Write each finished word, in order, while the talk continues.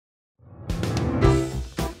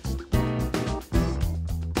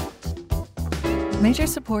Major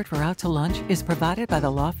support for Out to Lunch is provided by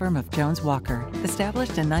the law firm of Jones Walker,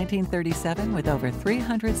 established in 1937 with over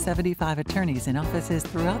 375 attorneys in offices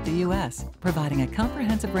throughout the U.S., providing a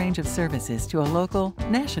comprehensive range of services to a local,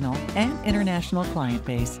 national, and international client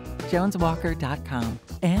base. JonesWalker.com.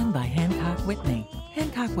 And by Hancock Whitney.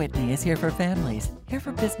 Hancock Whitney is here for families, here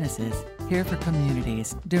for businesses, here for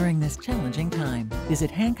communities during this challenging time.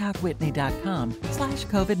 Visit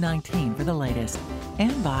HancockWhitney.com/COVID-19 for the latest.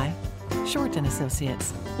 And by Shorten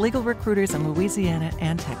Associates, legal recruiters in Louisiana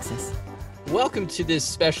and Texas. Welcome to this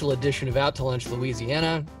special edition of Out to Lunch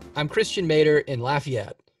Louisiana. I'm Christian Mader in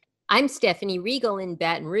Lafayette. I'm Stephanie Regal in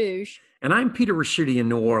Baton Rouge. And I'm Peter Raschuti in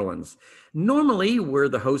New Orleans. Normally, we're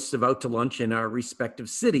the hosts of Out to Lunch in our respective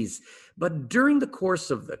cities, but during the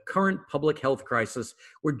course of the current public health crisis,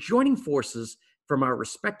 we're joining forces from our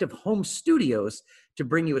respective home studios to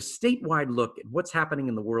bring you a statewide look at what's happening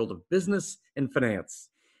in the world of business and finance.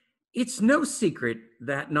 It's no secret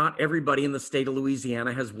that not everybody in the state of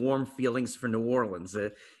Louisiana has warm feelings for New Orleans.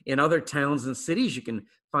 In other towns and cities, you can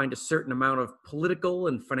find a certain amount of political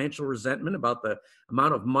and financial resentment about the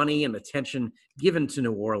amount of money and attention given to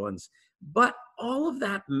New Orleans. But all of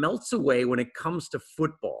that melts away when it comes to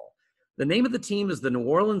football. The name of the team is the New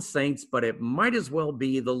Orleans Saints, but it might as well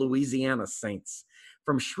be the Louisiana Saints.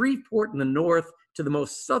 From Shreveport in the north to the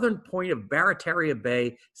most southern point of Barataria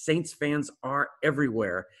Bay, Saints fans are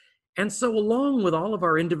everywhere. And so along with all of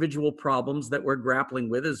our individual problems that we're grappling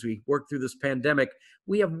with as we work through this pandemic,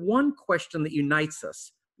 we have one question that unites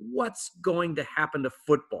us. What's going to happen to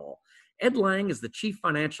football? Ed Lang is the Chief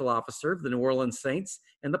Financial Officer of the New Orleans Saints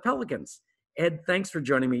and the Pelicans. Ed, thanks for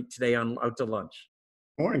joining me today on Out to Lunch.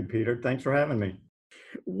 Morning, Peter. Thanks for having me.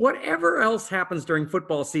 Whatever else happens during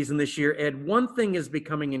football season this year, Ed, one thing is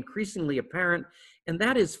becoming increasingly apparent, and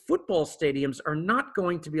that is football stadiums are not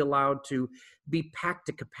going to be allowed to be packed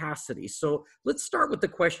to capacity. So let's start with the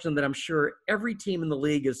question that I'm sure every team in the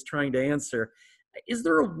league is trying to answer. Is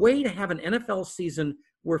there a way to have an NFL season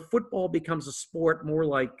where football becomes a sport more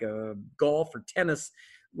like golf or tennis,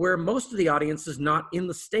 where most of the audience is not in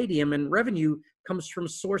the stadium and revenue comes from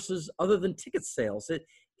sources other than ticket sales?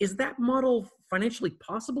 Is that model financially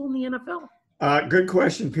possible in the NFL? Good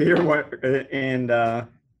question, Peter.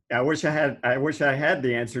 I wish I had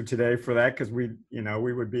the answer today for that, because we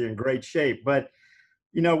would be in great shape. But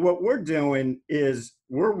what we're doing is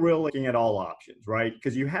we're really looking at all options, right?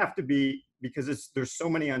 Because you have to be, there's so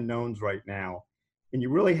many unknowns right now, and you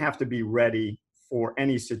really have to be ready for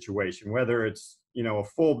any situation, whether it's a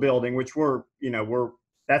full building, which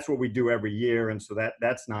that's what we do every year, and so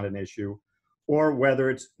that's not an issue, or whether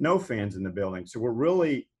it's no fans in the building. So we're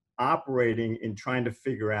really operating and trying to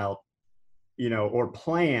figure out, or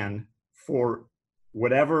plan for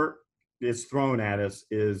whatever is thrown at us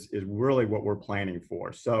is really what we're planning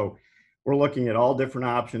for. So we're looking at all different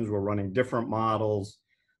options. We're running different models.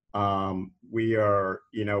 We have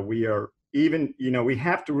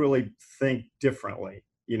to really think differently.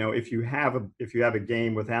 If you have a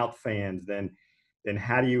game without fans, then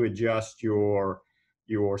how do you adjust your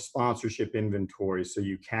sponsorship inventory so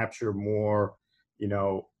you capture more,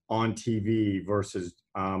 on TV versus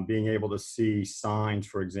being able to see signs,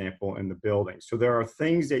 for example, in the building. So there are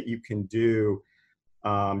things that you can do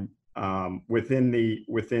within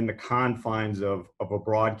the confines of a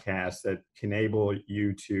broadcast that can enable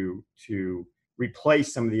you to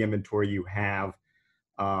replace some of the inventory you have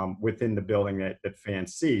within the building that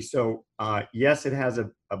fans see. So yes, it has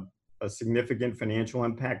a significant financial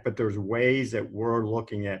impact, but there's ways that we're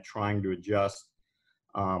looking at trying to adjust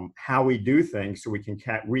how we do things so we can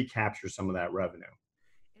recapture some of that revenue.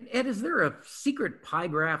 Ed, is there a secret pie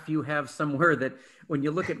graph you have somewhere that when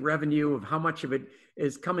you look at revenue of how much of it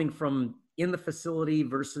is coming from in the facility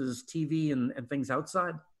versus TV and things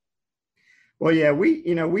outside? Well, yeah, we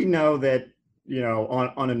know that,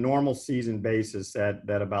 on a normal season basis that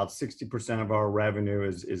about 60% of our revenue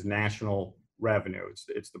is national revenue.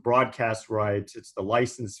 It's the broadcast rights, it's the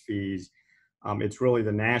license fees. It's really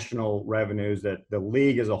the national revenues that the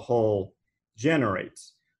league as a whole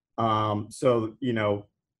generates. But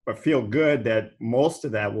feel good that most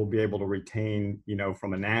of that we'll be able to retain,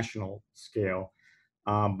 from a national scale.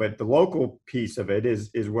 But the local piece of it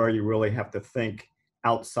is where you really have to think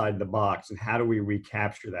outside the box, and how do we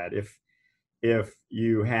recapture that? If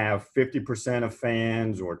you have 50% of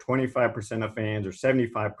fans or 25% of fans or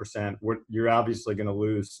 75%, you're obviously going to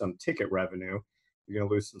lose some ticket revenue. You're going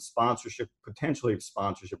to lose some potentially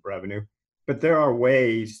sponsorship revenue, but there are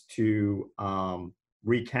ways to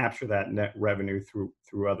recapture that net revenue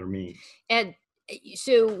through other means. And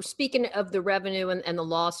so speaking of the revenue and the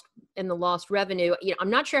lost and the lost revenue. I'm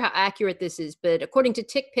not sure how accurate this is, but according to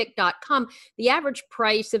tickpick.com, the average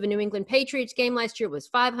price of a New England Patriots game last year was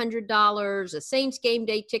 $500. A Saints game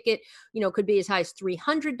day ticket, could be as high as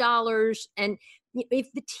 $300. And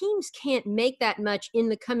if the teams can't make that much in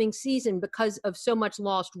the coming season because of so much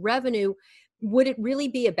lost revenue, would it really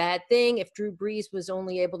be a bad thing if Drew Brees was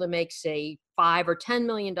only able to make, say, $5 or $10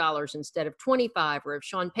 million instead of 25, or if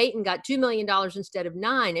Sean Payton got $2 million instead of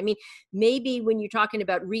 9? I mean, maybe when you're talking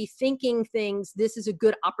about rethinking things, this is a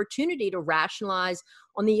good opportunity to rationalize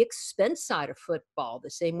on the expense side of football,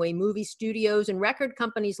 the same way movie studios and record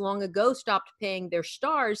companies long ago stopped paying their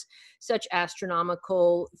stars such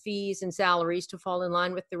astronomical fees and salaries to fall in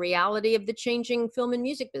line with the reality of the changing film and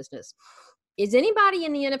music business. Is anybody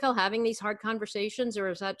in the NFL having these hard conversations, or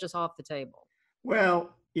is that just off the table?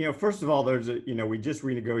 Well, first of all, we just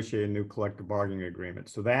renegotiated a new collective bargaining agreement.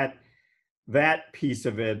 So that piece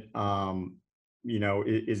of it,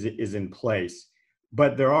 is in place.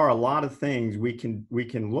 But there are a lot of things we can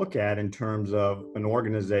look at in terms of an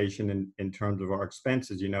organization, in terms of our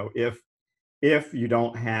expenses. If you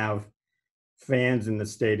don't have fans in the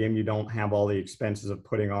stadium, you don't have all the expenses of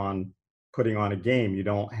putting on a game. You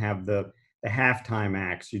don't have the halftime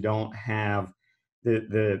acts. You don't have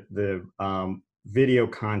the video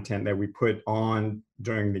content that we put on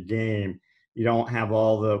during the game. You don't have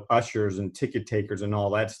all the ushers and ticket takers and all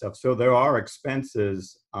that stuff. So there are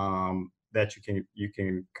expenses that you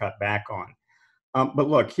can cut back on. But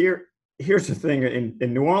look, here's the thing.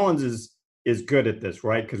 In New Orleans is good at this,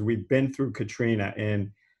 right? Because we've been through Katrina, and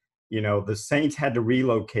the Saints had to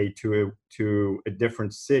relocate to a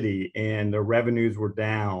different city, and their revenues were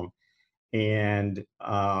down. And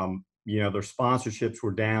their sponsorships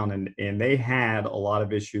were down, and they had a lot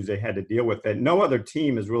of issues they had to deal with that no other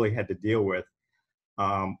team has really had to deal with,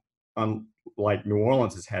 unlike New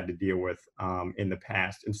Orleans has had to deal with in the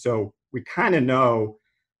past. And so we kind of know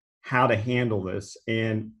how to handle this.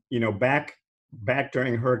 And back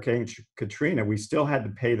during Hurricane Katrina, we still had to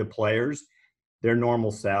pay the players their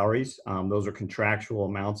normal salaries. Those are contractual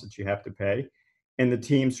amounts that you have to pay. And the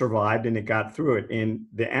team survived, and it got through it. And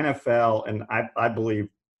the NFL, and I believe,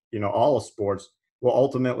 all of sports will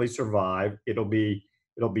ultimately survive. It'll be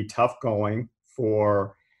tough going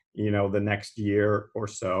for, the next year or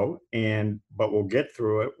so. But we'll get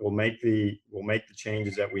through it. We'll make the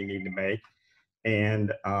changes that we need to make.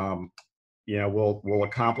 And, we'll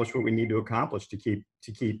accomplish what we need to accomplish to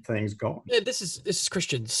keep things going. Yeah, this is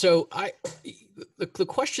Christian. So the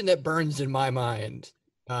question that burns in my mind,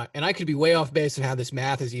 and I could be way off base on how this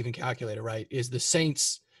math is even calculated, right, is the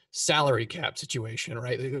Saints salary cap situation,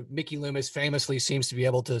 right? Mickey Loomis famously seems to be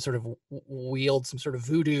able to sort of wield some sort of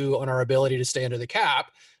voodoo on our ability to stay under the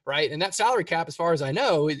cap, right? And that salary cap, as far as I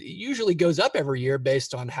know, it usually goes up every year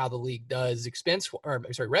based on how the league does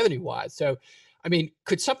revenue wise. So, I mean,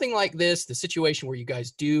 could something like this, the situation where you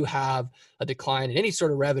guys do have a decline in any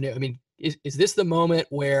sort of revenue, I mean, is this the moment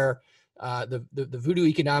where the voodoo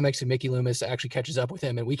economics and Mickey Loomis actually catches up with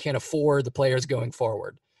him, and we can't afford the players going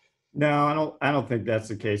forward? No, I don't think that's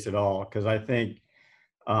the case at all. Because I think,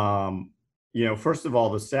 first of all,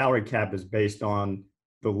 the salary cap is based on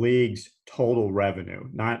the league's total revenue,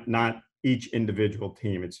 not each individual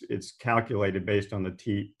team. It's calculated based on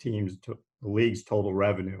the league's total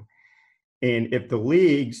revenue. And if the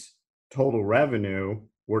league's total revenue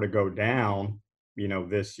were to go down,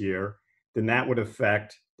 this year, then that would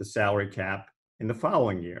affect the salary cap in the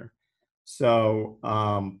following year. So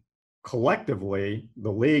collectively,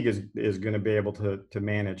 the league is going to be able to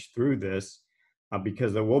manage through this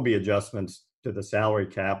because there will be adjustments to the salary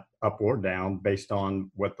cap up or down based on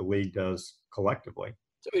what the league does collectively.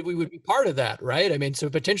 So we would be part of that, right? I mean, so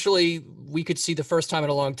potentially we could see the first time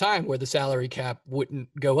in a long time where the salary cap wouldn't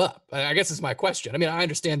go up. I guess is my question. I mean, I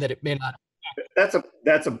understand that it may not. That's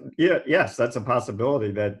a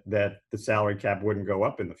possibility that the salary cap wouldn't go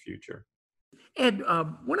up in the future. Ed,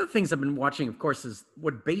 one of the things I've been watching, of course, is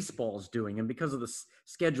what baseball is doing. And because of the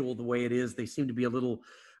schedule the way it is, they seem to be a little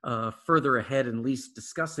further ahead and at least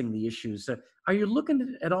discussing the issues. Are you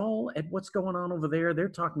looking at all at what's going on over there? They're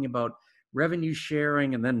talking about revenue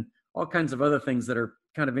sharing and then all kinds of other things that are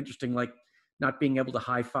kind of interesting, like not being able to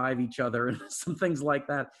high five each other and some things like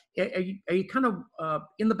that. Are you kind of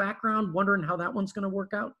in the background wondering how that one's going to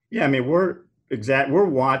work out? Yeah, I mean, we're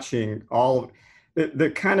watching all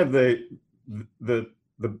the kind of the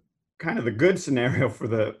good scenario for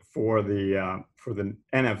the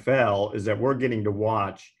NFL is that we're getting to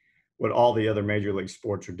watch what all the other major league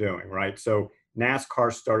sports are doing, right? So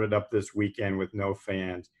NASCAR started up this weekend with no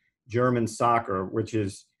fans. German soccer, which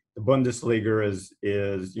is the Bundesliga, is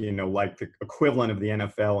like the equivalent of the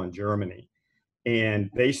NFL in Germany. and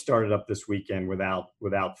they started up this weekend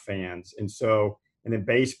without fans. And then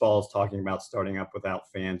baseball is talking about starting up without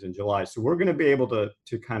fans in July. So we're going to be able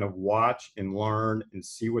to kind of watch and learn and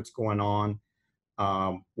see what's going on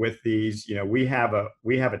with these. We have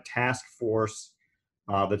a task force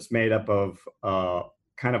that's made up of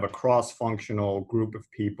kind of a cross-functional group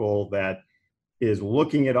of people that is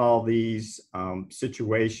looking at all these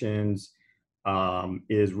situations,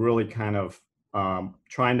 is really kind of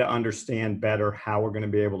trying to understand better how we're going to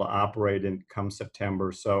be able to operate in come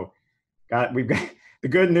September. So we've got the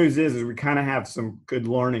good news is we kind of have some good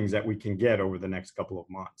learnings that we can get over the next couple of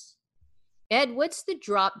months. Ed, what's the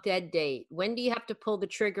drop dead date? When do you have to pull the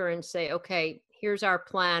trigger and say, okay, here's our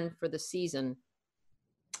plan for the season?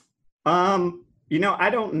 I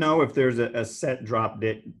don't know if there's a set drop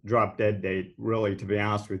dead date, really, to be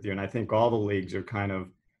honest with you. And I think all the leagues are kind of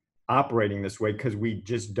operating this way because we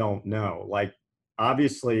just don't know. Like,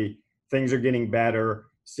 obviously, things are getting better.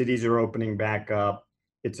 Cities are opening back up.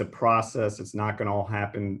 It's a process. It's not going to all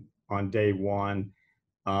happen on day one.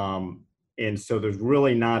 And so there's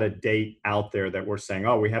really not a date out there that we're saying,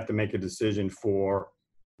 oh, we have to make a decision for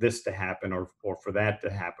this to happen or for that to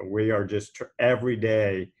happen. We are just every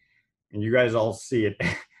day, and you guys all see it,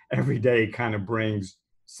 every day kind of brings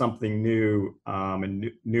something new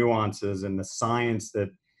and nuances, and the science that,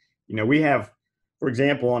 we have, for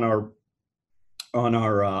example, on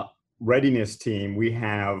our readiness team, we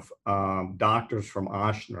have doctors from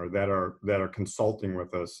Ochsner that are consulting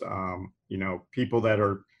with us. People that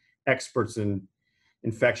are experts in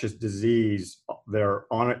infectious disease. They're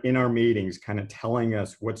in our meetings, kind of telling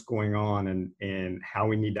us what's going on and how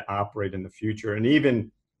we need to operate in the future. And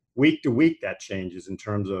even week to week, that changes in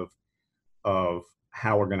terms of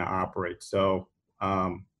how we're going to operate. So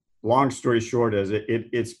long story short is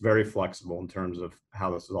it's very flexible in terms of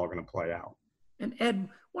how this is all going to play out. And Ed,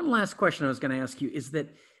 one last question I was going to ask you is that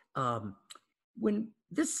when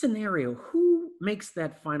this scenario, who makes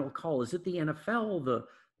that final call? Is it the NFL,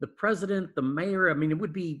 the president, the mayor? I mean, it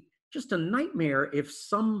would be just a nightmare if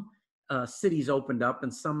some cities opened up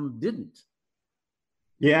and some didn't.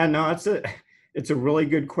 Yeah, no, it's a really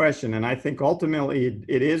good question. And I think ultimately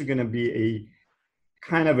it is going to be a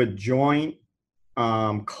kind of a joint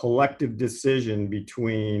collective decision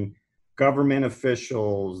between government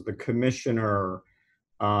officials, the commissioner,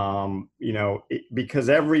 because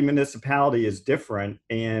every municipality is different.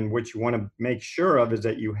 And what you want to make sure of is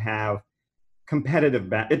that you have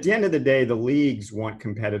competitive at the end of the day, the leagues want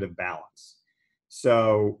competitive balance.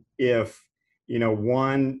 So if,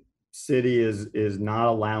 one city is not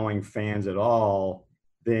allowing fans at all,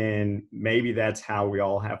 then maybe that's how we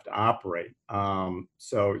all have to operate.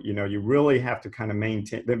 So, you really have to kind of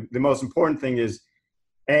maintain, the most important thing is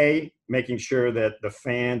making sure that the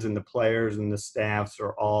fans and the players and the staffs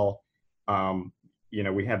are all,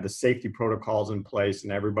 we have the safety protocols in place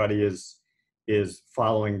and everybody is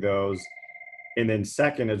following those. And then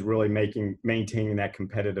second is really maintaining that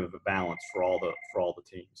competitive balance for all the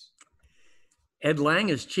teams. Ed Lang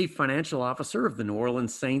is Chief Financial Officer of the New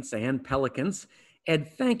Orleans Saints and Pelicans.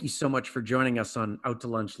 Ed, thank you so much for joining us on Out to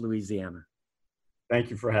Lunch, Louisiana. Thank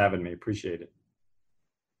you for having me. Appreciate it.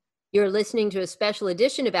 You're listening to a special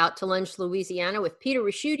edition of Out to Lunch, Louisiana with Peter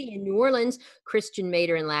Ricchiuti in New Orleans, Christian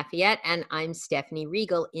Mader in Lafayette, and I'm Stephanie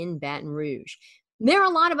Riegel in Baton Rouge. There are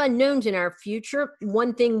a lot of unknowns in our future.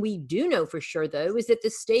 One thing we do know for sure, though, is that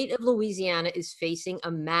the state of Louisiana is facing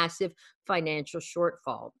a massive financial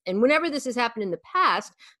shortfall. And whenever this has happened in the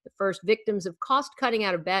past, the first victims of cost cutting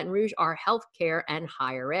out of Baton Rouge are healthcare and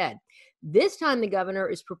higher ed. This time, the governor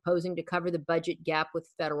is proposing to cover the budget gap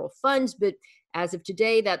with federal funds, but as of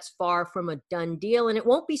today, that's far from a done deal, and it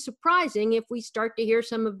won't be surprising if we start to hear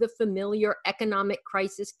some of the familiar economic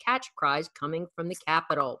crisis catch cries coming from the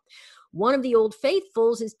Capitol. One of the old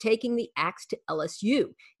faithfuls is taking the axe to LSU,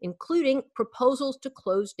 including proposals to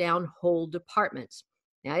close down whole departments.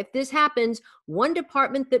 Now, if this happens, one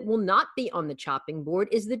department that will not be on the chopping board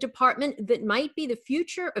is the department that might be the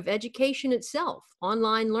future of education itself,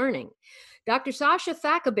 online learning. Dr. Sasha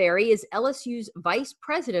Thackaberry is LSU's Vice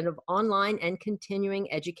President of Online and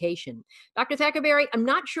Continuing Education. Dr. Thackaberry, I'm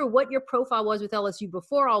not sure what your profile was with LSU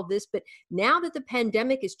before all this, but now that the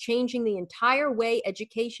pandemic is changing the entire way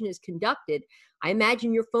education is conducted, I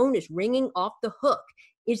imagine your phone is ringing off the hook.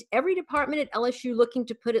 Is every department at LSU looking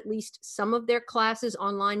to put at least some of their classes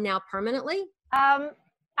online now permanently? I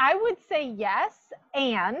would say yes.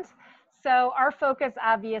 And so our focus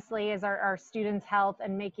obviously is our students' health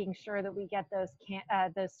and making sure that we get those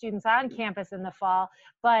students on campus in the fall.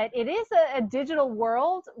 But it is a digital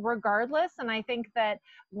world regardless. And I think that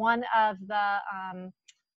one of the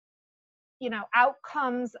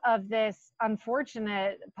outcomes of this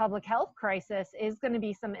unfortunate public health crisis is going to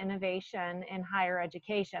be some innovation in higher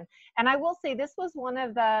education. And I will say this was one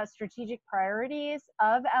of the strategic priorities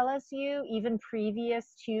of LSU, even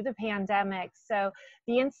previous to the pandemic. So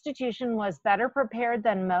the institution was better prepared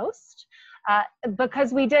than most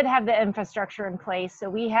because we did have the infrastructure in place. So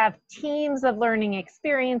we have teams of learning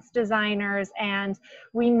experience designers, and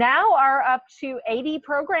we now are up to 80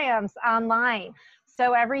 programs online.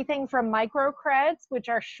 So everything from microcreds, which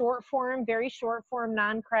are short form, very short form,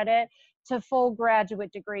 non-credit, to full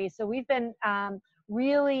graduate degrees. So we've been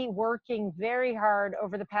really working very hard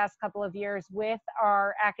over the past couple of years with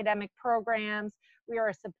our academic programs. We are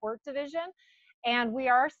a support division, and we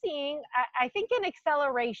are seeing, I think, an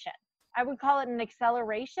acceleration. I would call it an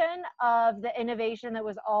acceleration of the innovation that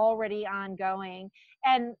was already ongoing.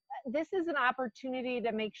 And this is an opportunity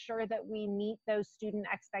to make sure that we meet those student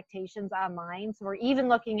expectations online. So we're even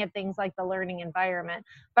looking at things like the learning environment.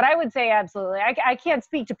 But I would say absolutely, I can't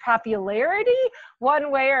speak to popularity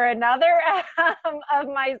one way or another of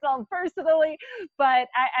myself personally, but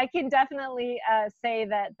I can definitely say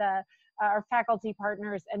that our faculty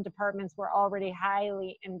partners and departments were already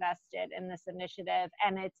highly invested in this initiative,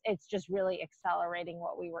 and it's just really accelerating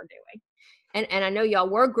what we were doing. And I know y'all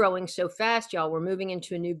were growing so fast, y'all were moving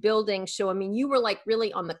into a new building. So, I mean, you were like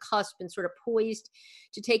really on the cusp and sort of poised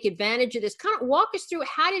to take advantage of this. Kind of walk us through,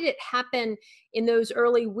 how did it happen in those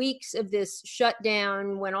early weeks of this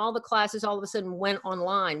shutdown when all the classes all of a sudden went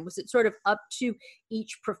online? Was it sort of up to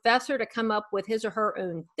each professor to come up with his or her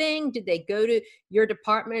own thing? Did they go to your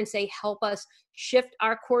department and say, help us shift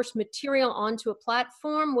our course material onto a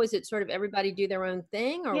platform? Was it sort of everybody do their own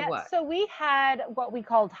thing, or what? So we had what we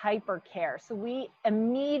called hypercare. So we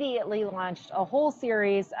immediately launched a whole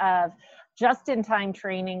series of just-in-time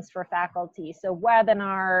trainings for faculty. So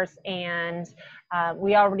webinars, and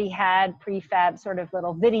we already had prefab sort of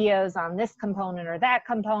little videos on this component or that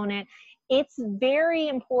component. It's very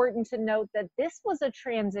important to note that this was a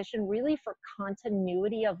transition really for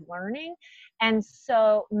continuity of learning. And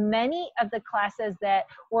so many of the classes that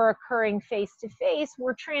were occurring face-to-face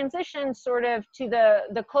were transitioned sort of to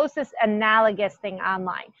the closest analogous thing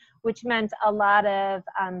online, which meant a lot of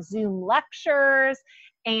Zoom lectures,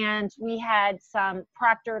 and we had some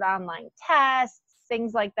proctored online tests,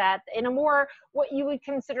 things like that, in a more what you would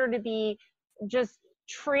consider to be just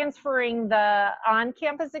transferring the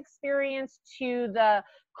on-campus experience to the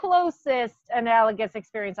closest analogous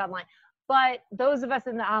experience online. But those of us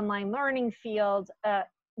in the online learning field,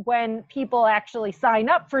 when people actually sign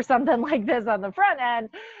up for something like this on the front end,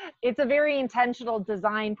 it's a very intentional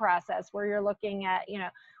design process where you're looking at,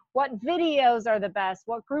 what videos are the best,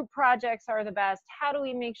 what group projects are the best, how do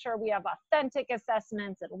we make sure we have authentic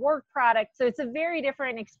assessments and work product. So it's a very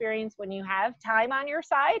different experience when you have time on your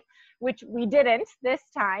side, which we didn't this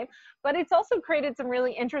time, but it's also created some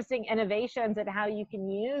really interesting innovations in how you can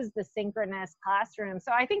use the synchronous classroom.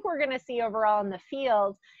 So I think we're gonna see overall in the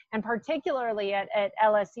field, and particularly at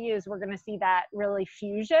LSU's, we're gonna see that really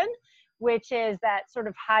fusion, which is that sort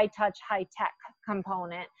of high touch, high tech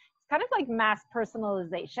component. Kind of like mass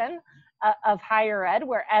personalization of higher ed,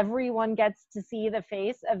 where everyone gets to see the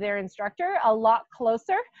face of their instructor a lot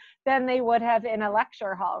closer than they would have in a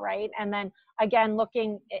lecture hall, right? And then again,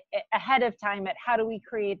 looking ahead of time at how do we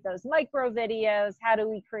create those micro videos, how do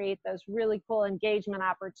we create those really cool engagement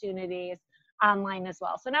opportunities online as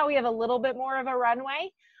well. So now we have a little bit more of a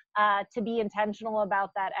runway to be intentional about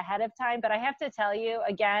that ahead of time. But I have to tell you,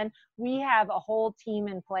 again, we have a whole team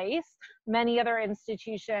in place. Many other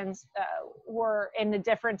institutions were in a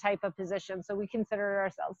different type of position. So we consider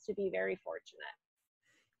ourselves to be very fortunate.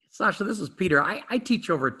 Sasha, this is Peter. I teach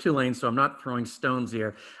over at Tulane, so I'm not throwing stones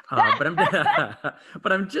here,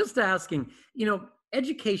 but I'm just asking,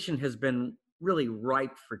 education has been really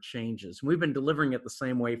ripe for changes. We've been delivering it the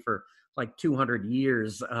same way for like 200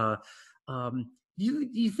 years. Do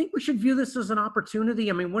you think we should view this as an opportunity?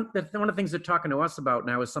 I mean, one of the things they're talking to us about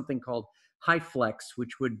now is something called HyFlex,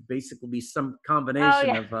 which would basically be some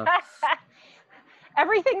combination of...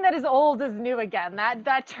 Everything that is old is new again.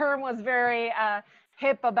 That term was very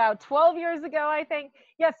hip about 12 years ago, I think.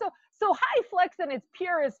 Yeah, so HyFlex in its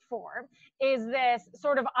purest form is this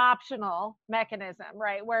sort of optional mechanism,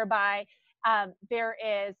 right, whereby there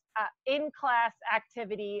is in-class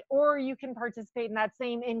activity, or you can participate in that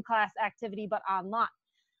same in-class activity but online.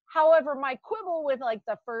 However, my quibble with like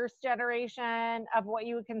the first generation of what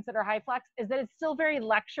you would consider HyFlex is that it's still very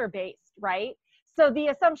lecture-based, right? So the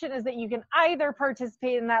assumption is that you can either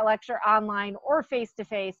participate in that lecture online or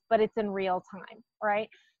face-to-face, but it's in real time, right?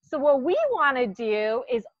 So what we want to do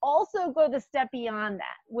is also go the step beyond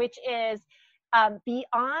that, which is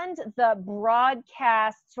beyond the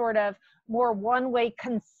broadcast sort of more one-way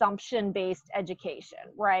consumption-based education,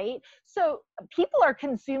 right? So people are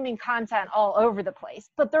consuming content all over the place,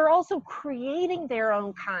 but they're also creating their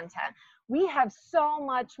own content. We have so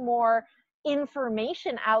much more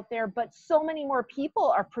information out there, but so many more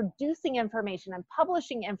people are producing information and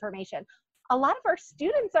publishing information. A lot of our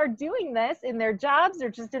students are doing this in their jobs or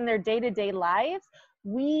just in their day-to-day lives.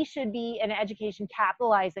 We should be in education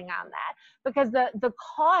capitalizing on that, because the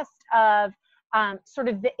cost of sort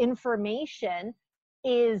of the information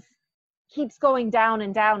keeps going down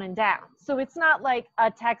and down and down. So it's not like a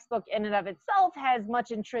textbook in and of itself has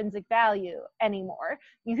much intrinsic value anymore.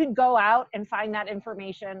 You can go out and find that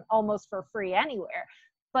information almost for free anywhere.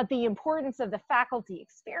 But the importance of the faculty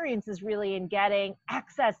experience is really in getting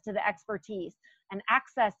access to the expertise and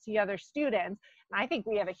access to the other students. And I think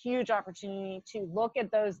we have a huge opportunity to look at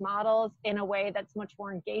those models in a way that's much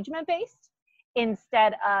more engagement-based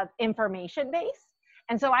instead of information-based.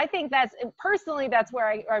 And so I think that's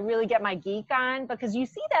where I really get my geek on, because you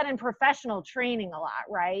see that in professional training a lot,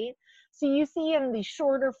 right? So you see in the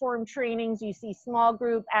shorter form trainings, you see small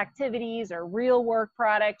group activities or real work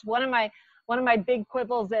product. One of my big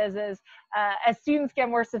quibbles is as students get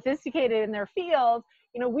more sophisticated in their field,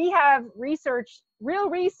 we have real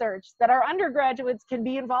research that our undergraduates can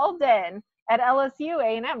be involved in at LSU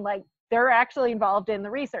A&M. Like, they're actually involved in the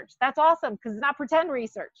research. That's awesome, because it's not pretend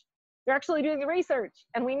research. They're actually doing the research,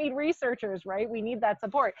 and we need researchers, right? We need that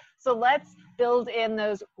support. So let's build in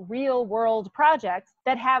those real world projects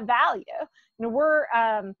that have value. We're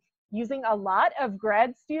using a lot of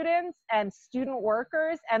grad students and student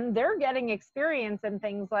workers, and they're getting experience in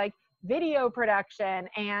things like video production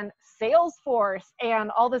and Salesforce and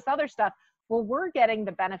all this other stuff. Well, we're getting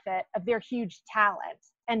the benefit of their huge talent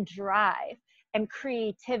and drive and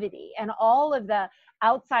creativity and all of the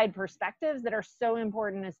outside perspectives that are so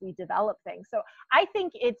important as we develop things. So I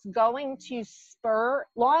think it's going to spur,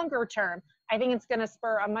 longer term, I think it's going to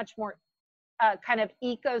spur a much more kind of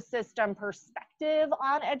ecosystem perspective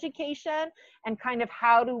on education, and kind of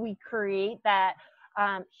how do we create that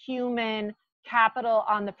human capital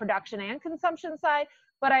on the production and consumption side.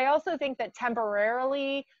 But I also think that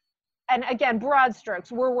temporarily, and again, broad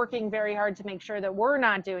strokes, we're working very hard to make sure that we're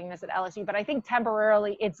not doing this at LSU, but I think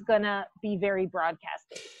temporarily it's gonna be very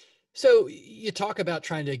broadcasted. So you talk about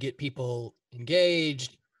trying to get people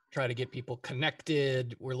engaged, try to get people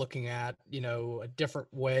connected. We're looking at, a different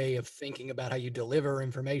way of thinking about how you deliver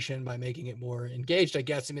information by making it more engaged, I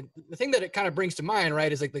guess. I mean, the thing that it kind of brings to mind,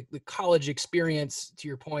 right, is like the college experience, to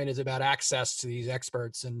your point, is about access to these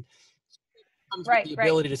experts, and the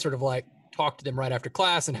ability to sort of like talk to them right after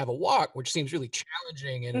class and have a walk, which seems really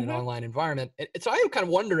challenging in an online environment. And so I am kind of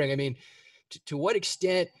wondering, I mean, to what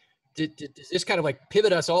extent does this kind of like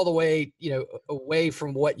pivot us all the way, away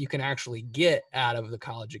from what you can actually get out of the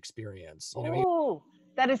college experience? Oh,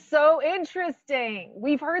 that is so interesting.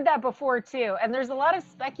 We've heard that before too. And there's a lot of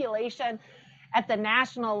speculation at the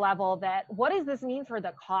national level that what does this mean for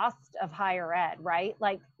the cost of higher ed, right?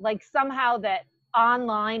 Like somehow that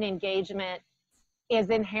online engagement is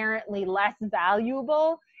inherently less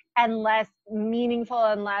valuable and less meaningful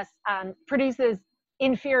and less produces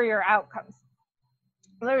inferior outcomes.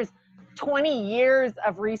 There's 20 years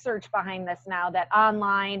of research behind this now that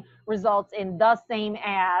online results in the same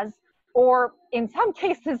as, or in some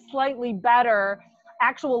cases slightly better,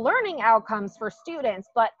 actual learning outcomes for students.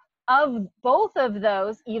 But of both of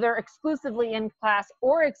those, either exclusively in class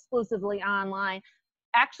or exclusively online,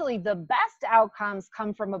 actually the best outcomes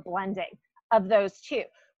come from a blending of those two.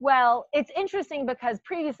 Well, it's interesting because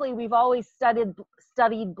previously we've always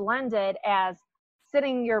studied blended as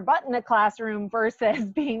sitting your butt in a classroom versus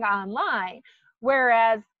being online.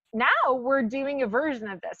 Whereas now we're doing a version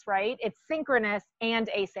of this, right? It's synchronous and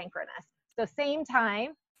asynchronous. So same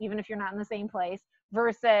time, even if you're not in the same place,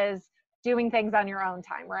 versus doing things on your own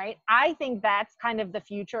time, right? I think that's kind of the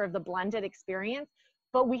future of the blended experience.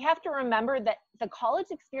 But we have to remember that the college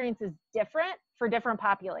experience is different for different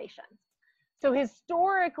populations. So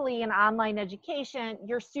historically in online education,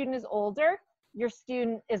 your student is older, your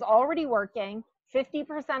student is already working.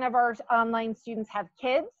 50% of our online students have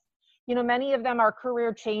kids. Many of them are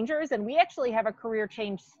career changers, and we actually have a career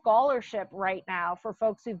change scholarship right now for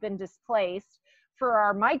folks who've been displaced for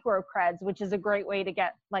our microcreds, which is a great way to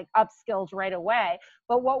get like upskilled right away.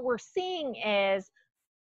 But what we're seeing is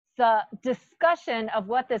the discussion of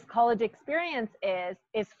what this college experience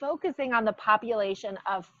is focusing on the population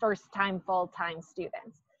of first-time, full-time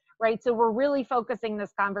students. Right? So we're really focusing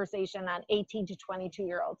this conversation on 18 to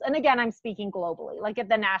 22-year-olds. And again, I'm speaking globally, like at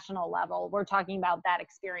the national level, we're talking about that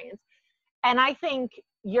experience. And I think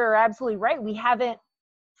you're absolutely right. We haven't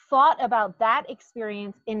thought about that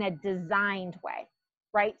experience in a designed way,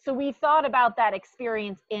 right? So we thought about that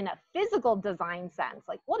experience in a physical design sense.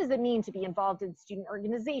 Like, what does it mean to be involved in student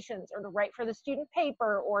organizations, or to write for the student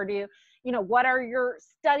paper, or to, what are your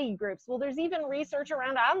study groups? Well, there's even research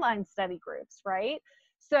around online study groups, right?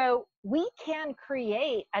 So we can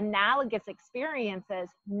create analogous experiences,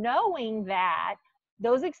 knowing that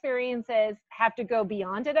those experiences have to go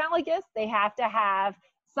beyond analogous. They have to have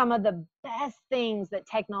some of the best things that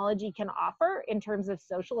technology can offer in terms of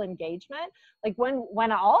social engagement. Like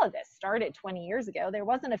when all of this started 20 years ago, there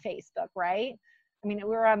wasn't a Facebook, right? I mean, we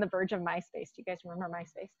were on the verge of MySpace. Do you guys remember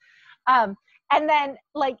MySpace? And then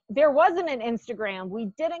there wasn't an Instagram.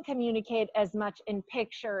 We didn't communicate as much in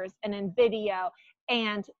pictures and in video.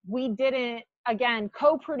 And we didn't, again,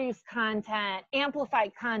 co-produce content, amplify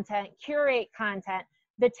content, curate content.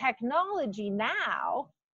 The technology now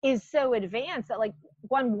is so advanced that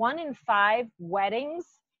when 1 in 5 weddings,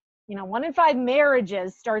 1 in 5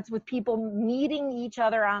 marriages starts with people meeting each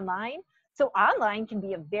other online. So online can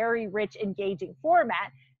be a very rich, engaging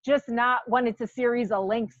format, just not when it's a series of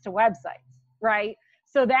links to websites, right?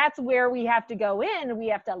 So that's where we have to go in. We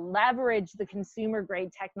have to leverage the consumer grade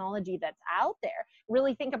technology that's out there.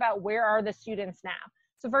 Really think about, where are the students now?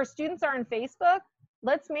 So if our students are on Facebook,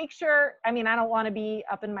 let's make sure, I don't want to be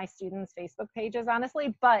up in my students' Facebook pages,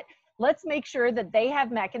 honestly, but let's make sure that they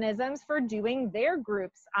have mechanisms for doing their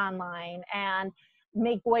groups online, and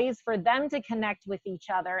make ways for them to connect with each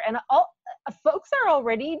other. And folks are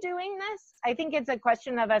already doing this. I think it's a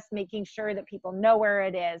question of us making sure that people know where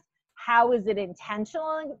it is. How is it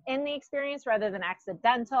intentional in the experience rather than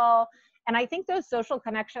accidental? And I think those social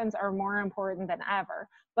connections are more important than ever.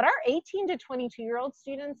 But our 18 to 22-year-old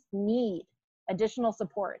students need additional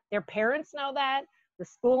support. Their parents know that. The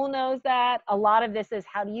school knows that. A lot of this is,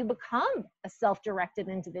 how do you become a self-directed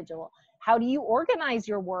individual? How do you organize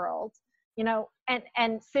your world?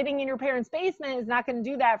 And sitting in your parents' basement is not going to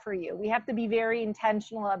do that for you. We have to be very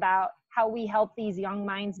intentional about how we help these young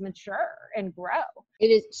minds mature and grow. It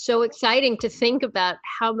is so exciting to think about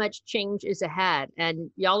how much change is ahead, and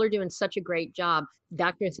y'all are doing such a great job.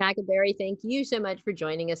 Dr. Thackenberry, thank you so much for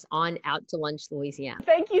joining us on Out to Lunch Louisiana.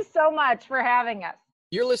 Thank you so much for having us.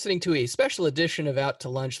 You're listening to a special edition of Out to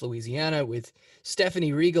Lunch Louisiana with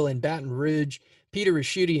Stephanie Riegel in Baton Rouge, Peter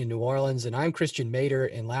Raschuti in New Orleans, and I'm Christian Mader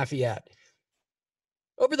in Lafayette.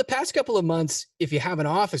 Over the past couple of months, if you have an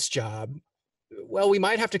office job, well, we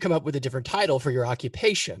might have to come up with a different title for your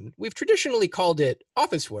occupation. We've traditionally called it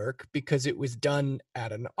office work because it was done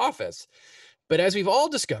at an office. But as we've all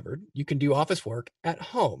discovered, you can do office work at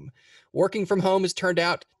home. Working from home has turned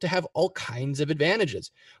out to have all kinds of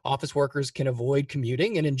advantages. Office workers can avoid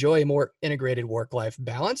commuting and enjoy a more integrated work-life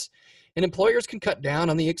balance, and employers can cut down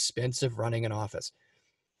on the expense of running an office.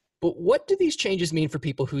 But what do these changes mean for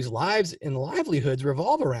people whose lives and livelihoods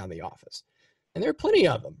revolve around the office? And there are plenty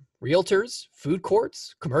of them. Realtors, food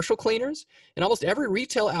courts, commercial cleaners, and almost every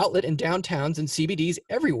retail outlet in downtowns and CBDs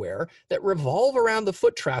everywhere that revolve around the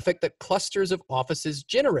foot traffic that clusters of offices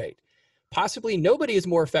generate. Possibly nobody is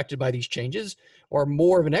more affected by these changes or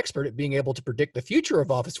more of an expert at being able to predict the future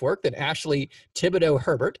of office work than Ashley Thibodeau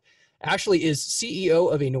Herbert. Ashley is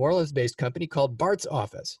CEO of a New Orleans-based company called Bart's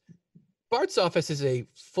Office. Bart's Office is a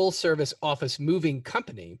full-service office moving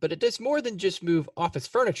company, but it does more than just move office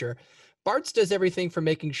furniture. Bart's does everything from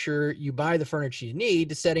making sure you buy the furniture you need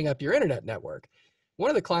to setting up your internet network.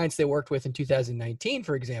 One of the clients they worked with in 2019,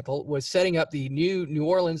 for example, was setting up the new New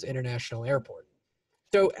Orleans International Airport.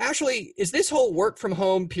 So Ashley, is this whole work from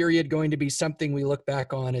home period going to be something we look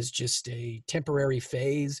back on as just a temporary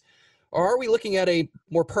phase? Or are we looking at a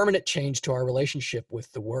more permanent change to our relationship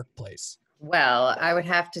with the workplace? Well, I would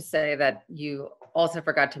have to say that you also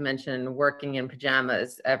forgot to mention working in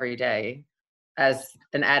pajamas every day as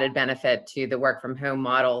an added benefit to the work from home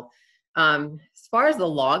model. As far as the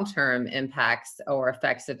long-term impacts or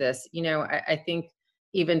effects of this, I think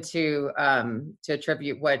even to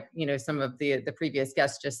attribute what, some of the previous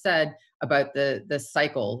guests just said about the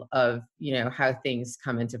cycle of, how things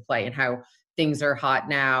come into play and how things are hot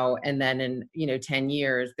now, and then in 10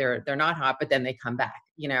 years they're not hot, but then they come back.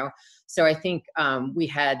 So I think we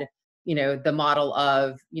had the model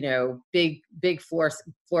of big floor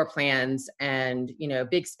plans and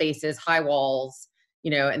big spaces, high walls,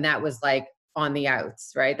 and that was like on the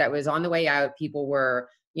outs, right? That was on the way out. People were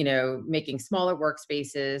making smaller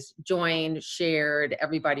workspaces, joined, shared.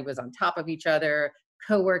 Everybody was on top of each other.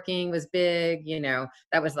 Co-working was big,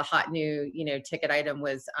 that was the hot new, ticket item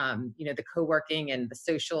was, the co-working and the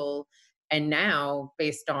social. And now,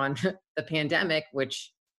 based on the pandemic,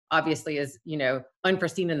 which obviously is,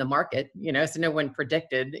 unforeseen in the market, so no one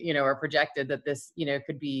predicted, or projected that this,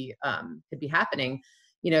 could be happening,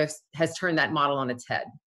 has turned that model on its head.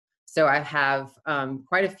 So I have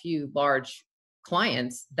quite a few large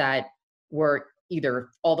clients that were either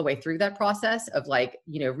all the way through that process of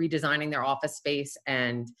redesigning their office space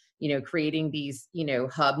and, creating these,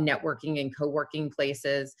 hub networking and co-working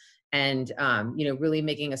places and, really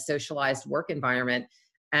making a socialized work environment.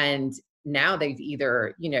 And now they've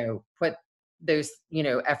either, put those,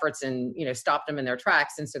 efforts and, stopped them in their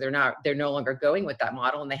tracks. And so they're no longer going with that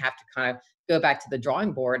model, and they have to kind of go back to the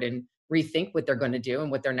drawing board and rethink what they're going to do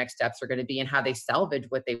and what their next steps are going to be and how they salvage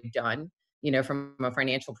what they've done, from a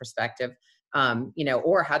financial perspective,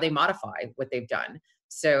 or how they modify what they've done.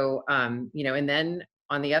 So, and then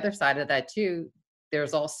on the other side of that too,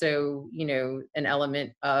 there's also, an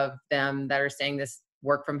element of them that are saying this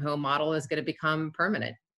work from home model is going to become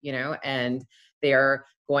permanent, and they're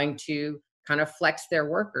going to kind of flex their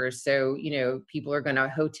workers. So, people are going to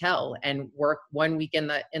hotel and work 1 week in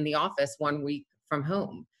the office, 1 week from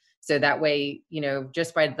home. So that way,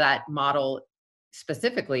 just by that model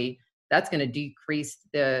specifically, that's going to decrease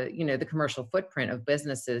the, the commercial footprint of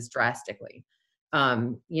businesses drastically.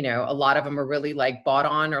 A lot of them are really bought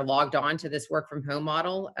on or logged on to this work from home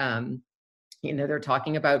model. They're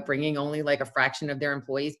talking about bringing only a fraction of their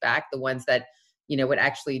employees back, the ones that, would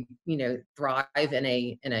actually, thrive in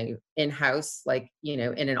a in-house, in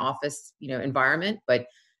an office, environment. But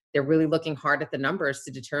they're really looking hard at the numbers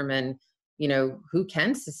to determine, who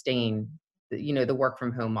can sustain the work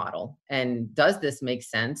from home model, and does this make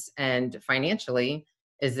sense? And financially,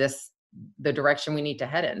 is this the direction we need to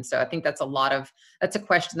head in? So I think that's a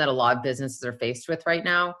question that a lot of businesses are faced with right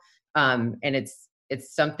now. And it's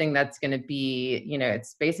something that's going to be,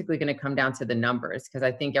 it's basically going to come down to the numbers, because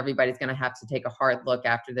I think everybody's going to have to take a hard look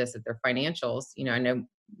after this at their financials. I know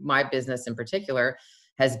my business in particular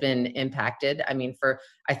has been impacted. I mean,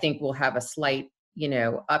 I think we'll have a slight,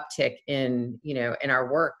 uptick in, in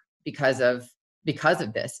our work because of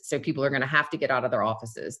this. So people are going to have to get out of their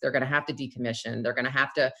offices. They're going to have to decommission. They're going to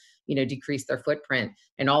have to, decrease their footprint,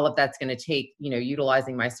 and all of that's going to take,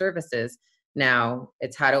 utilizing my services. Now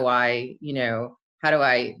it's how do I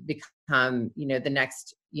become, the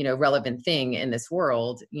next, relevant thing in this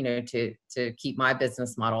world, to keep my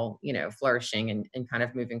business model, flourishing and kind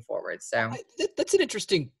of moving forward. So that's an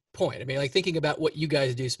interesting point. I mean, thinking about what you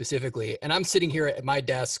guys do specifically, and I'm sitting here at my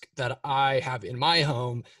desk that I have in my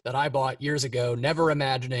home that I bought years ago, never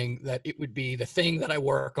imagining that it would be the thing that I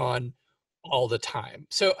work on all the time.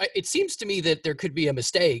 So it seems to me that there could be a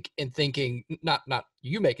mistake in thinking, not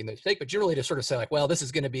you making the mistake, but generally to sort of say well, this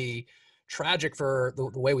is going to be tragic for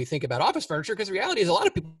the way we think about office furniture, because the reality is a lot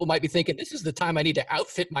of people might be thinking this is the time I need to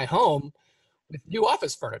outfit my home with new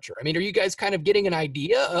office furniture. I mean, are you guys kind of getting an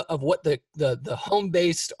idea of what the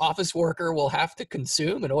home-based office worker will have to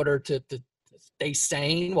consume in order to stay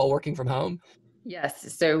sane while working from home?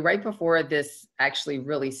 Yes. So right before this actually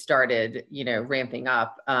really started, ramping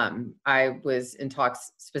up, I was in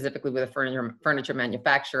talks specifically with a furniture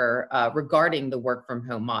manufacturer regarding the work from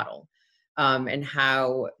home model, and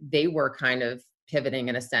how they were kind of pivoting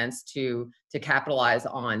in a sense to capitalize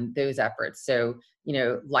on those efforts. So,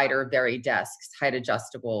 lighter, very desks, height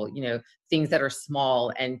adjustable, things that are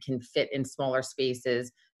small and can fit in smaller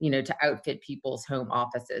spaces, to outfit people's home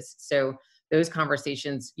offices. So those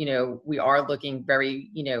conversations, we are looking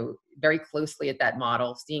very, very closely at that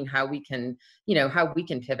model, seeing how we can,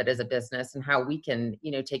 pivot as a business and how we can,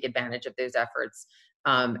 take advantage of those efforts.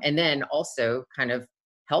 And then also kind of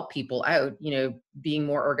help people out, being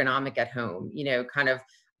more ergonomic at home, kind of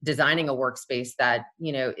designing a workspace that,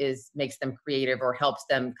 makes them creative or helps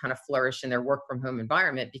them kind of flourish in their work from home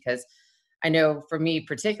environment. Because I know for me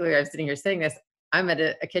particularly, I'm sitting here saying this, I'm at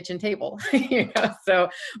a kitchen table, so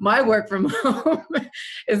my work from home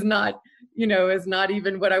is not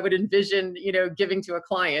even what I would envision, giving to a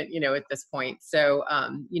client, at this point. So,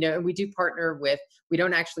 and we do partner with, we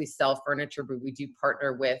don't actually sell furniture, but we do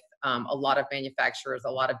partner with a lot of manufacturers,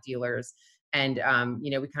 a lot of dealers. And,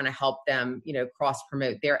 we kind of help them, cross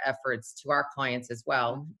promote their efforts to our clients as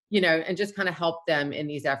well, and just kind of help them in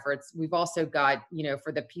these efforts. We've also got,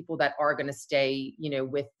 for the people that are going to stay,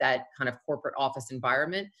 with that kind of corporate office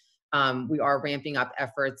environment, we are ramping up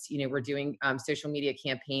efforts. We're doing social media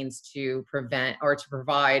campaigns to prevent or to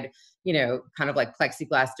provide, kind of like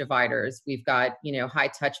plexiglass dividers. We've got, high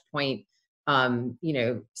touch point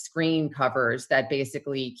screen covers that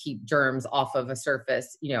basically keep germs off of a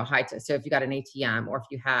surface, so if you got an ATM or if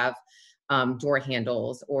you have, door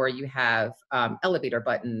handles, or you have elevator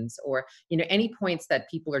buttons, or, any points that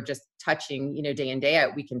people are just touching, day in, day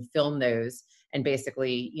out, we can film those. And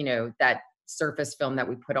basically, that surface film that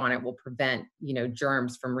we put on it will prevent,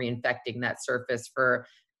 germs from reinfecting that surface for,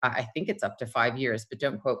 I think it's up to 5 years, but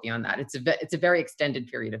don't quote me on that. It's a very extended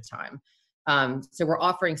period of time. So we're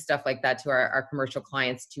offering stuff like that to our commercial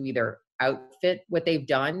clients to either outfit what they've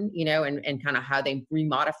done, and kind of how they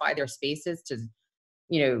remodify their spaces to,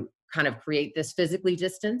 kind of create this physically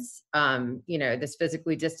distance, this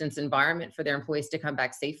physically distanced environment for their employees to come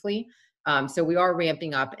back safely. So we are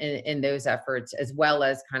ramping up in those efforts, as well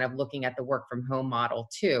as kind of looking at the work from home model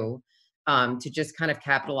too, to just kind of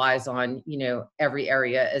capitalize on, every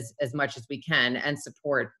area as much as we can and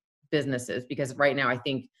support businesses. Because right now I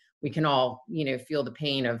think we can all, feel the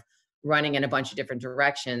pain of running in a bunch of different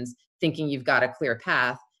directions, thinking you've got a clear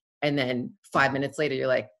path. And then 5 minutes later, you're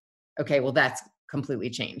like, okay, well, that's completely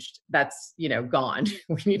changed. That's, gone.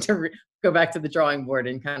 We need to go back to the drawing board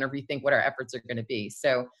and kind of rethink what our efforts are going to be.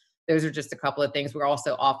 So those are just a couple of things. We're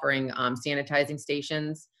also offering sanitizing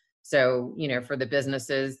stations. So, for the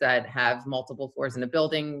businesses that have multiple floors in a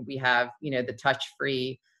building, we have, the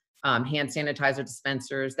touch-free hand sanitizer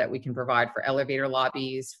dispensers that we can provide for elevator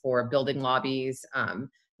lobbies, for building lobbies.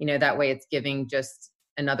 That way it's giving just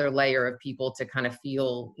another layer of people to kind of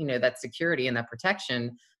feel, that security and that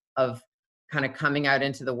protection of kind of coming out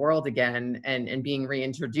into the world again and being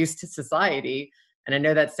reintroduced to society. And I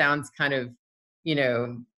know that sounds kind of,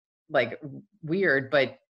 like weird,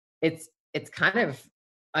 but it's kind of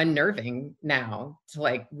unnerving now to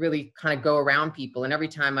like really kind of go around people. And every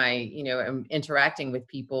time I, am interacting with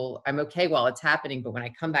people, I'm okay while it's happening. But when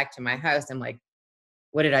I come back to my house, I'm like,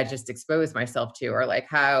 what did I just expose myself to? Or like,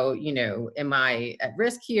 how, am I at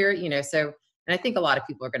risk here? So, and I think a lot of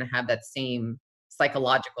people are going to have that same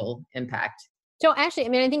psychological impact. So actually,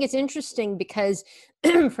 I think it's interesting because,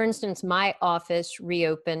 for instance, my office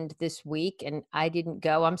reopened this week and I didn't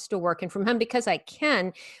go. I'm still working from home because I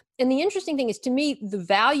can. And the interesting thing is, to me, the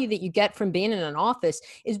value that you get from being in an office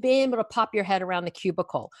is being able to pop your head around the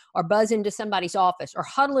cubicle or buzz into somebody's office or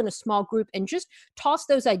huddle in a small group and just toss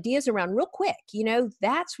those ideas around real quick.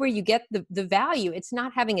 That's where you get the value. It's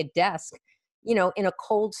not having a desk, in a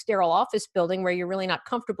cold, sterile office building where you're really not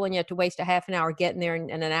comfortable and you have to waste a half an hour getting there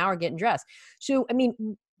and an hour getting dressed. So,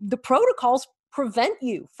 the protocols prevent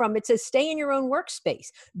you from, it says stay in your own workspace.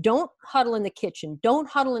 Don't huddle in the kitchen. Don't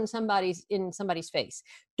huddle in somebody's face.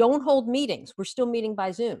 Don't hold meetings. We're still meeting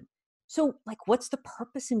by Zoom. So like, what's the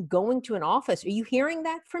purpose in going to an office? Are you hearing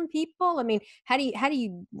that from people? How do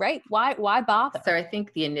you, right? Why bother? So I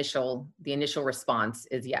think the initial response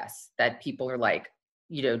is yes, that people are like,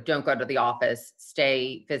 don't go to the office,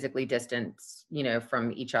 stay physically distant,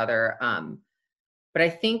 from each other. But I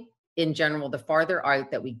think in general, the farther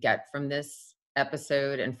out that we get from this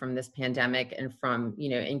episode and from this pandemic and from,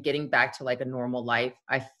 and getting back to like a normal life,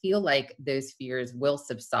 I feel like those fears will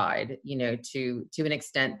subside, to an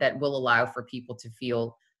extent that will allow for people to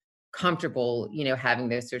feel comfortable, having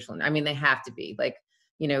those social, they have to be like,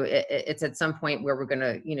 it's at some point where we're going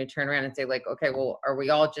to, turn around and say like, okay, well, are we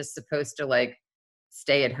all just supposed to like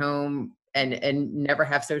stay at home and never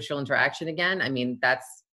have social interaction again?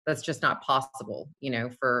 That's just not possible,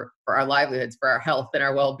 for our livelihoods, for our health and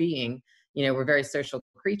our well-being. We're very social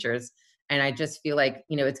creatures. And I just feel like,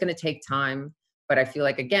 it's going to take time, but I feel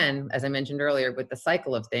like, again, as I mentioned earlier, with the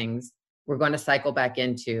cycle of things, we're going to cycle back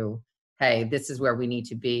into, hey, this is where we need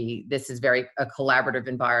to be. This is very a collaborative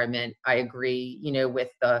environment. I agree, with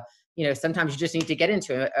the, sometimes you just need to get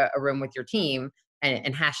into a room with your team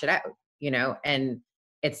and hash it out, and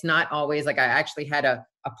it's not always like, I actually had a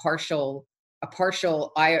partial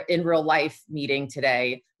in real life meeting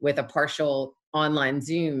today with a partial online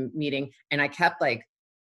Zoom meeting. And I kept like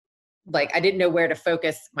I didn't know where to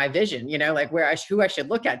focus my vision, like who I should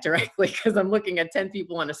look at directly, because I'm looking at 10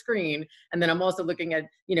 people on a screen. And then I'm also looking at,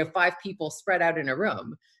 5 people spread out in a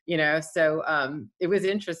room, so it was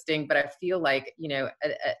interesting, but I feel like,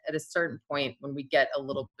 at a certain point when we get a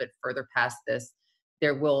little bit further past this,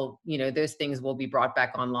 there will, those things will be brought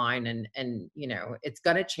back online and it's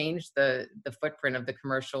going to change the footprint of the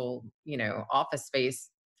commercial, office space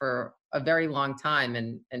for a very long time.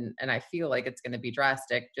 And I feel like it's going to be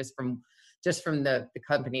drastic just from the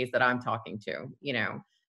companies that I'm talking to,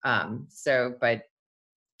 but,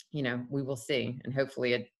 we will see. And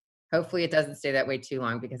hopefully it doesn't stay that way too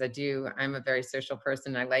long, because I'm a very social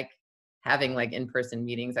person. I like having like in-person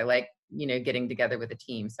meetings. I like, getting together with a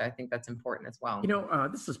team. So I think that's important as well.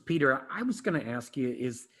 This is Peter. I was going to ask you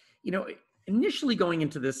is, initially going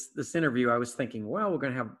into this interview, I was thinking, well, we're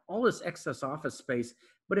going to have all this excess office space,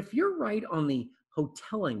 but if you're right on the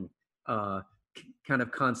hoteling kind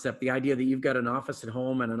of concept, the idea that you've got an office at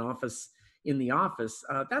home and an office in the office.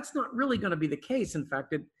 That's not really going to be the case. In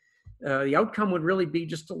fact, the outcome would really be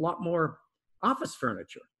just a lot more office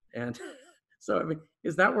furniture. And so, I mean,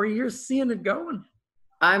 is that where you're seeing it going?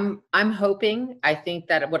 I'm hoping. I think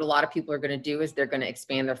that what a lot of people are going to do is they're going to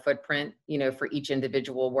expand their footprint, for each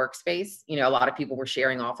individual workspace. A lot of people were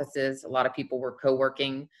sharing offices. A lot of people were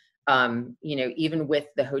co-working. Even with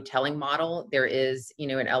the hoteling model, there is,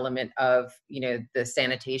 an element of, the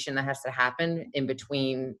sanitation that has to happen in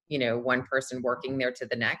between, one person working there to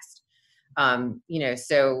the next.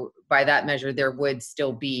 So by that measure, there would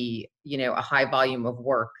still be, a high volume of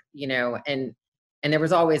work, and there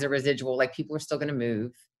was always a residual, like people are still going to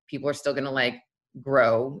move, people are still going to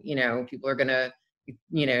grow, people are going to,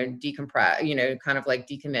 decompress, kind of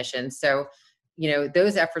decommission. So,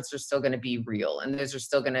 those efforts are still going to be real, and those are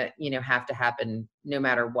still going to, have to happen no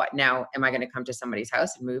matter what. Now, am I going to come to somebody's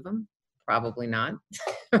house and move them? Probably not.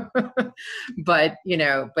 But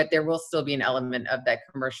there will still be an element of that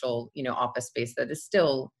commercial, office space that is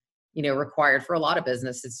still, required for a lot of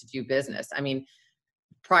businesses to do business. I mean,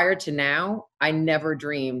 prior to now, I never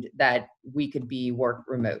dreamed that we could be work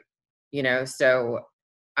remote, so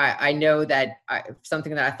I know that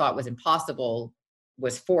something that I thought was impossible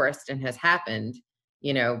was forced and has happened,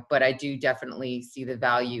 but I do definitely see the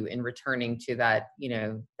value in returning to that,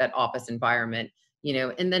 that office environment,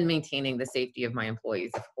 and then maintaining the safety of my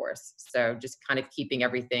employees, of course. So just kind of keeping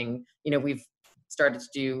everything, we've started to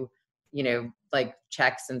do,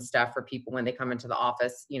 checks and stuff for people when they come into the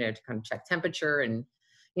office, to kind of check temperature and,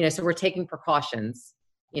 so we're taking precautions,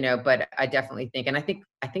 but I definitely think, and I think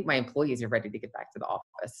my employees are ready to get back to the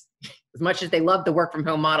office. As much as they love the work from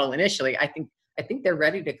home model initially, I think they're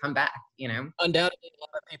ready to come back, Undoubtedly, a lot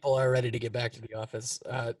of people are ready to get back to the office.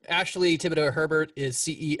 Ashley Thibodeau Herbert is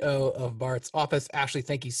CEO of BART's office. Ashley,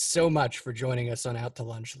 thank you so much for joining us on Out to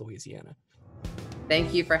Lunch, Louisiana.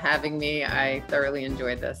 Thank you for having me. I thoroughly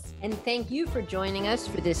enjoyed this. And thank you for joining us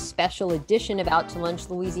for this special edition of Out to Lunch,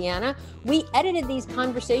 Louisiana. We edited these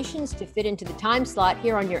conversations to fit into the time slot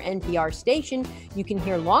here on your NPR station. You can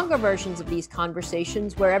hear longer versions of these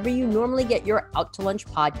conversations wherever you normally get your Out to Lunch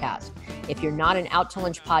podcast. If you're not an Out to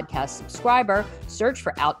Lunch podcast subscriber, search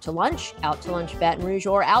for Out to Lunch Baton Rouge,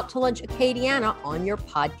 or Out to Lunch Acadiana on your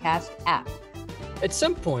podcast app. At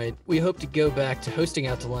some point, we hope to go back to hosting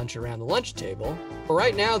Out to Lunch around the lunch table. For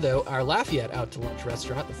right now, though, our Lafayette Out to Lunch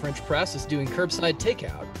restaurant, the French Press, is doing curbside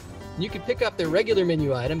takeout. You can pick up their regular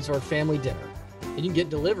menu items or family dinner. And you can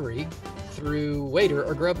get delivery through Waiter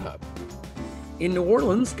or Grubhub. In New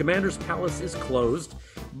Orleans, Commander's Palace is closed,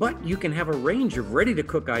 but you can have a range of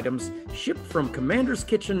ready-to-cook items shipped from Commander's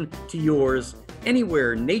Kitchen to yours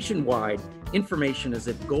anywhere nationwide. Information is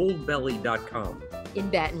at goldbelly.com. In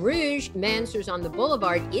Baton Rouge, Mansur's on the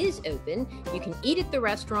Boulevard is open. You can eat at the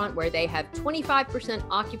restaurant where they have 25%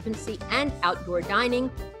 occupancy and outdoor dining,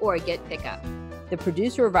 or get pickup. The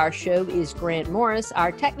producer of our show is Grant Morris.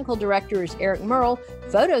 Our technical director is Eric Merle.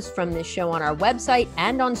 Photos from this show on our website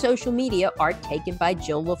and on social media are taken by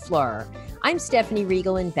Jill LaFleur. I'm Stephanie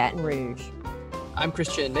Regal in Baton Rouge. I'm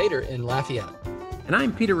Christian Nader in Lafayette. And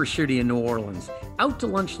I'm Peter Raschuti in New Orleans. Out to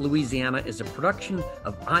Lunch, Louisiana is a production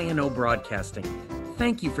of INO Broadcasting.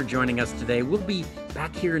 Thank you for joining us today. We'll be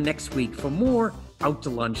back here next week for more Out to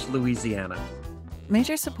Lunch, Louisiana.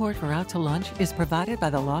 Major support for Out to Lunch is provided by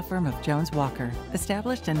the law firm of Jones Walker,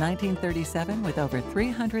 established in 1937 with over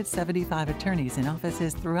 375 attorneys in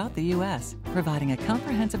offices throughout the U.S., providing a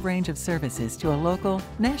comprehensive range of services to a local,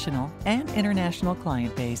 national, and international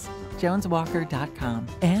client base. JonesWalker.com.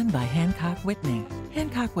 And by Hancock Whitney.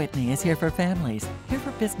 Hancock Whitney is here for families, here for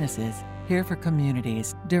businesses, here for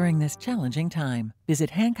communities during this challenging time. Visit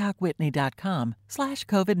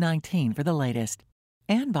HancockWhitney.com/COVID-19 for the latest.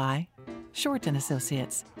 And by Shorten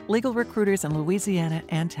Associates, legal recruiters in Louisiana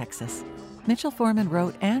and Texas. Mitchell Foreman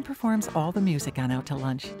wrote and performs all the music on Out to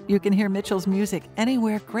Lunch. You can hear Mitchell's music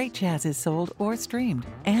anywhere great jazz is sold or streamed,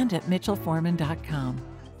 and at MitchellForeman.com.